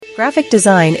Graphic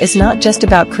design is not just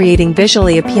about creating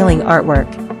visually appealing artwork,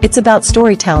 it's about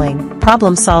storytelling,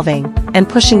 problem-solving, and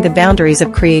pushing the boundaries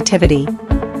of creativity.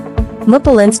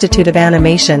 MUPL Institute of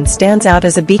Animation stands out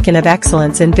as a beacon of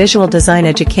excellence in visual design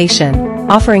education,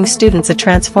 offering students a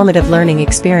transformative learning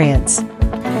experience.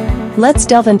 Let's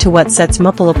delve into what sets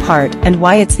MUPL apart and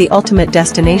why it's the ultimate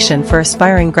destination for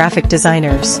aspiring graphic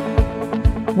designers.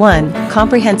 1.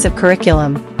 Comprehensive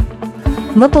curriculum.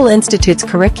 MUPL Institute's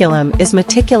curriculum is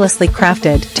meticulously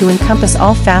crafted to encompass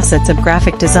all facets of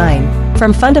graphic design,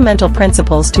 from fundamental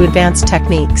principles to advanced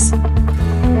techniques.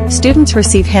 Students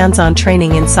receive hands-on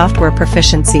training in software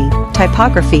proficiency,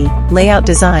 typography, layout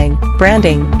design,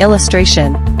 branding,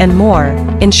 illustration, and more,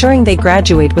 ensuring they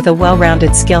graduate with a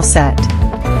well-rounded skill set.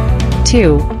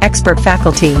 2. Expert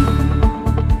faculty.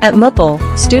 At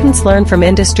MUPL, students learn from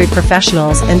industry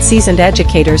professionals and seasoned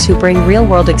educators who bring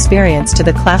real-world experience to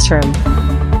the classroom.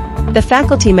 The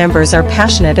faculty members are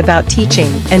passionate about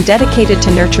teaching and dedicated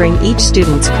to nurturing each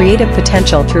student's creative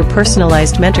potential through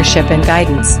personalized mentorship and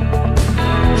guidance.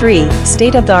 3.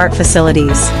 State-of-the-art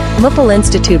facilities. MUPL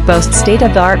Institute boasts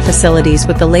state-of-the-art facilities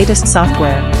with the latest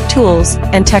software, tools,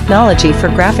 and technology for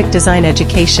graphic design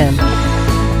education.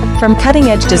 From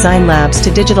cutting-edge design labs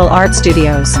to digital art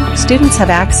studios, students have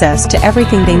access to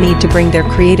everything they need to bring their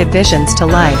creative visions to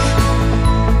life.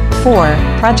 4.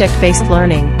 Project-based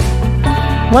learning.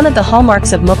 One of the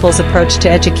hallmarks of MUPL's approach to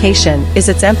education is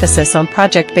its emphasis on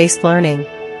project-based learning.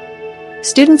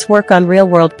 Students work on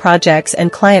real-world projects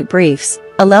and client briefs,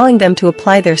 allowing them to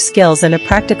apply their skills in a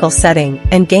practical setting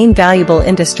and gain valuable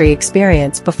industry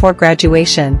experience before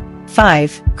graduation.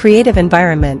 5. Creative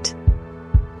environment.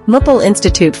 MUPL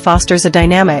Institute fosters a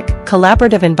dynamic,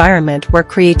 collaborative environment where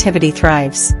creativity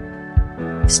thrives.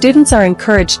 Students are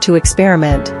encouraged to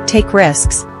experiment, take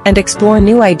risks, and explore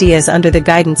new ideas under the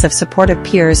guidance of supportive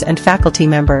peers and faculty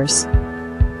members.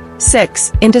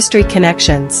 6. Industry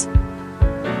connections.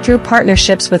 Through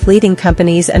partnerships with leading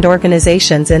companies and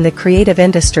organizations in the creative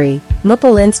industry,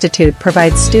 MUPL Institute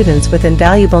provides students with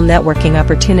invaluable networking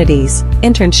opportunities,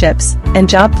 internships, and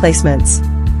job placements.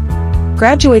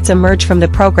 Graduates emerge from the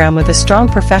program with a strong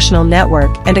professional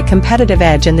network and a competitive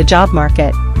edge in the job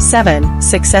market. 7.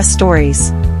 Success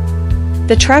stories.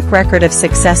 The track record of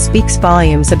success speaks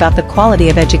volumes about the quality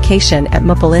of education at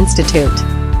MUPL Institute.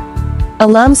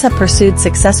 Alums have pursued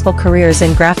successful careers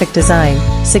in graphic design,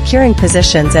 securing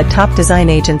positions at top design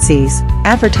agencies,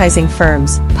 advertising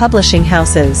firms, publishing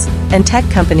houses, and tech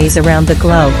companies around the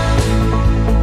globe.